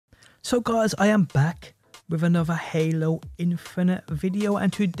So guys, I am back with another Halo Infinite video,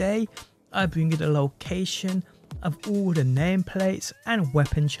 and today I bring you the location of all the nameplates and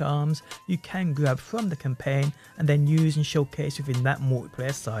weapon charms you can grab from the campaign and then use and showcase within that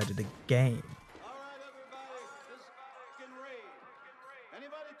multiplayer side of the game.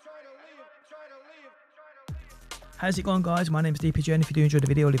 How's it going guys? My name is DPJ, and if you do enjoy the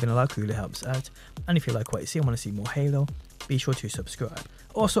video, leaving a like really helps out, and if you like what you see and want to see more Halo, be sure to subscribe.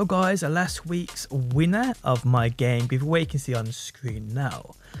 Also guys, last week's winner of my game giveaway you can see on the screen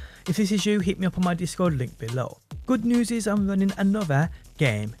now. If this is you, hit me up on my Discord link below. Good news is I'm running another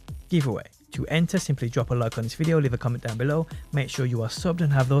game giveaway. To enter, simply drop a like on this video, leave a comment down below, make sure you are subbed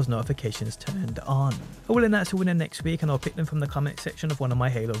and have those notifications turned on. I will announce the winner next week and I'll pick them from the comment section of one of my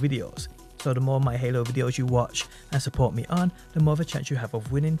Halo videos. So the more of my Halo videos you watch and support me on, the more of a chance you have of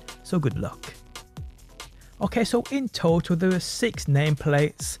winning, so good luck. Okay, so in total there are 6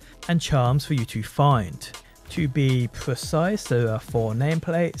 nameplates and charms for you to find. To be precise, there are 4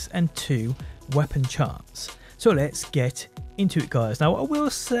 nameplates and 2 weapon charms. So let's get into it guys. Now what I will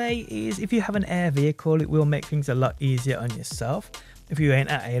say is if you have an air vehicle, it will make things a lot easier on yourself. If you ain't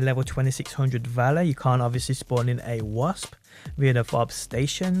at a level 2600 Valor, you can't obviously spawn in a Wasp via the Fob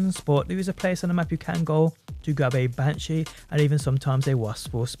stations, but there is a place on the map you can go to grab a Banshee, and even sometimes a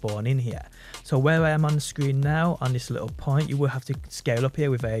Wasp will spawn in here. So where I am on the screen now, on this little point, you will have to scale up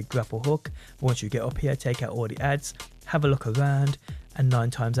here with a grapple hook. But once you get up here, take out all the ads, have a look around, and 9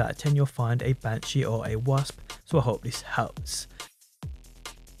 times out of 10 you'll find a Banshee or a Wasp, so I hope this helps.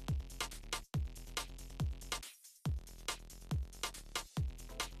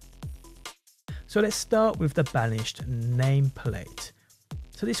 So let's start with the Banished nameplate.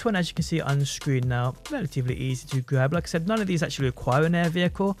 So this one, as you can see on the screen now, relatively easy to grab. Like I said, none of these actually require an air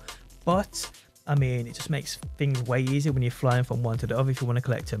vehicle, but I mean, it just makes things way easier when you're flying from one to the other if you want to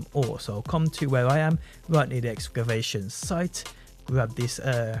collect them all. So come to where I am, right near the excavation site, grab this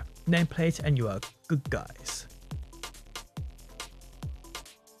nameplate and you are good guys.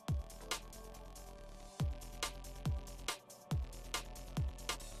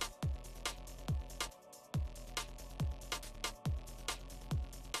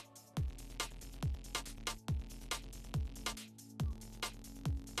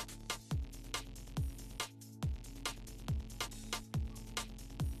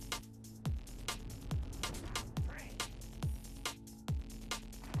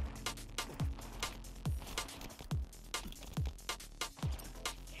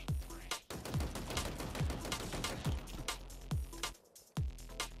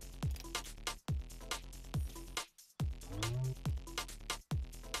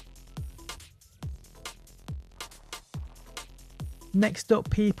 Next up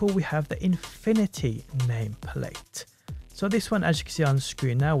people, we have the Infinity nameplate. So this one, as you can see on the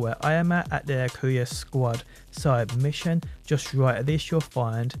screen now, where I am at the Courier Squad side mission, just right at this you'll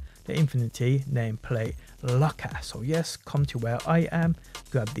find the Infinity nameplate locker. So yes, come to where I am,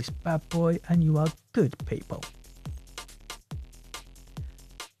 grab this bad boy and you are good people.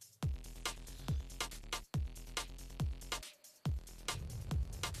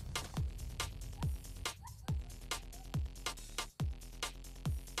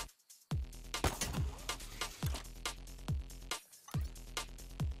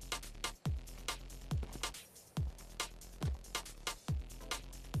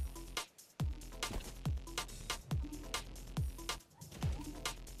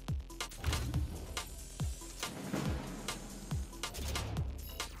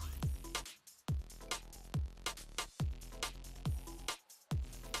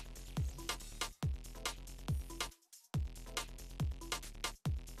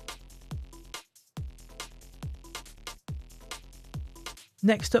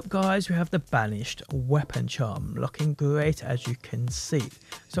 Next up guys, we have the Banished weapon charm, looking great as you can see.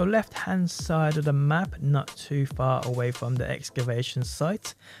 So left hand side of the map, not too far away from the excavation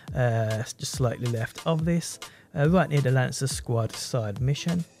site, just slightly left of this, right near the Lancer Squad side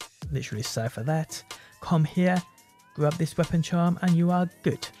mission, literally south of that. Come here, grab this weapon charm and you are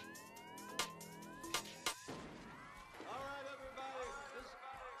good.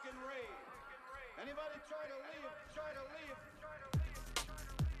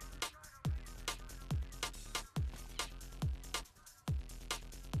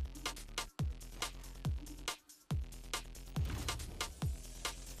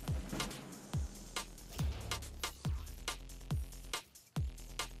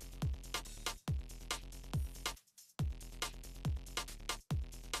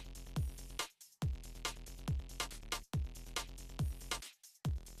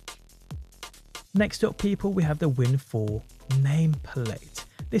 Next up people, we have the Windfall nameplate.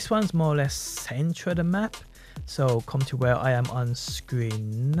 This one's more or less center of the map. So come to where I am on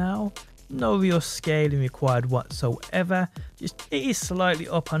screen now. No real scaling required whatsoever. Just it is slightly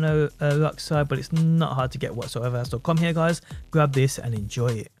up on a rock side, but it's not hard to get whatsoever. So come here guys, grab this and enjoy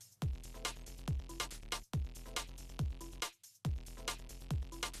it.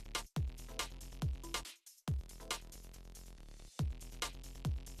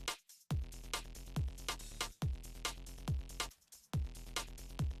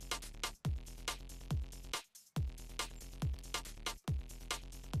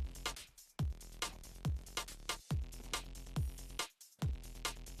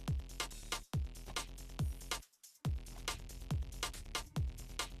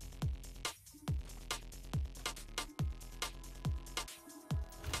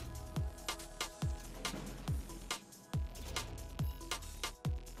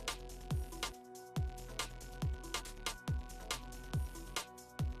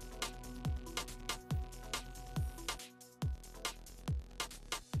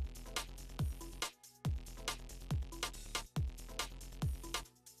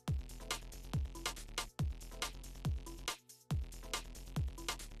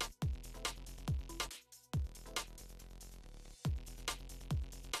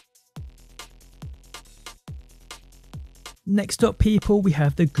 Next up people, we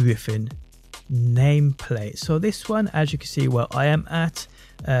have the Griffin nameplate. So this one, as you can see where I am at,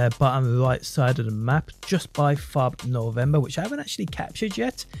 bottom right side of the map, just by Fob November, which I haven't actually captured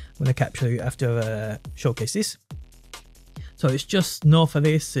yet. I'm going to capture it after showcase this. So it's just north of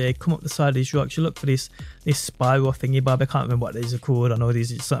this, come up the side of these rocks, you look for this spiral thingy bob. I can't remember what these are called. I know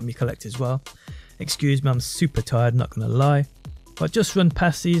these are something you collect as well. Excuse me, I'm super tired, not going to lie. But just run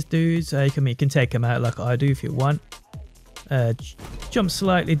past these dudes. You can take them out like I do if you want. Jump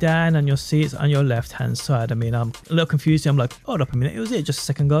slightly down and you'll see it's on your left hand side. I mean, I'm a little confused. I'm like, hold up a minute, it was here just a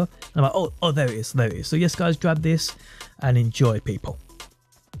second ago. And I'm like, oh, there it is, there it is. So yes guys, grab this and enjoy people.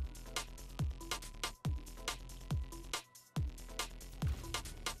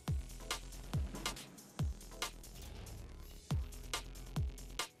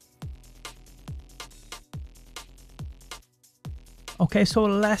 Okay, so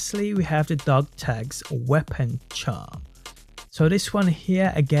lastly we have the Dogtags weapon charm. So this one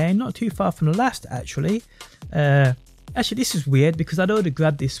here, again, not too far from the last actually. Actually this is weird because I'd already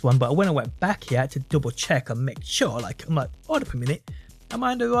grabbed this one, but when I went back here I had to double check and make sure, like, I'm like, hold up a minute, am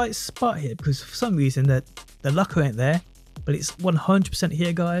I in the right spot here? Because for some reason the locker ain't there, but it's 100%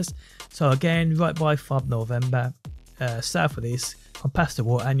 here guys. So again, right by Fob November, south of this, come past the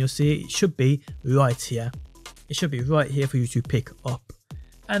water and you'll see it should be right here. It should be right here for you to pick up.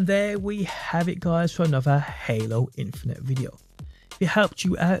 And there we have it guys for another Halo Infinite video. If it helped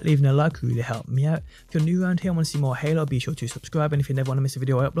you out, leaving a like really helped me out. If you're new around here and want to see more Halo, be sure to subscribe. And if you never want to miss a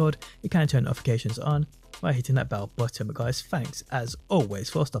video I upload, you can turn notifications on by hitting that bell button. But guys, thanks as always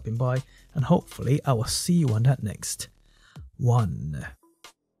for stopping by, and hopefully I will see you on that next one.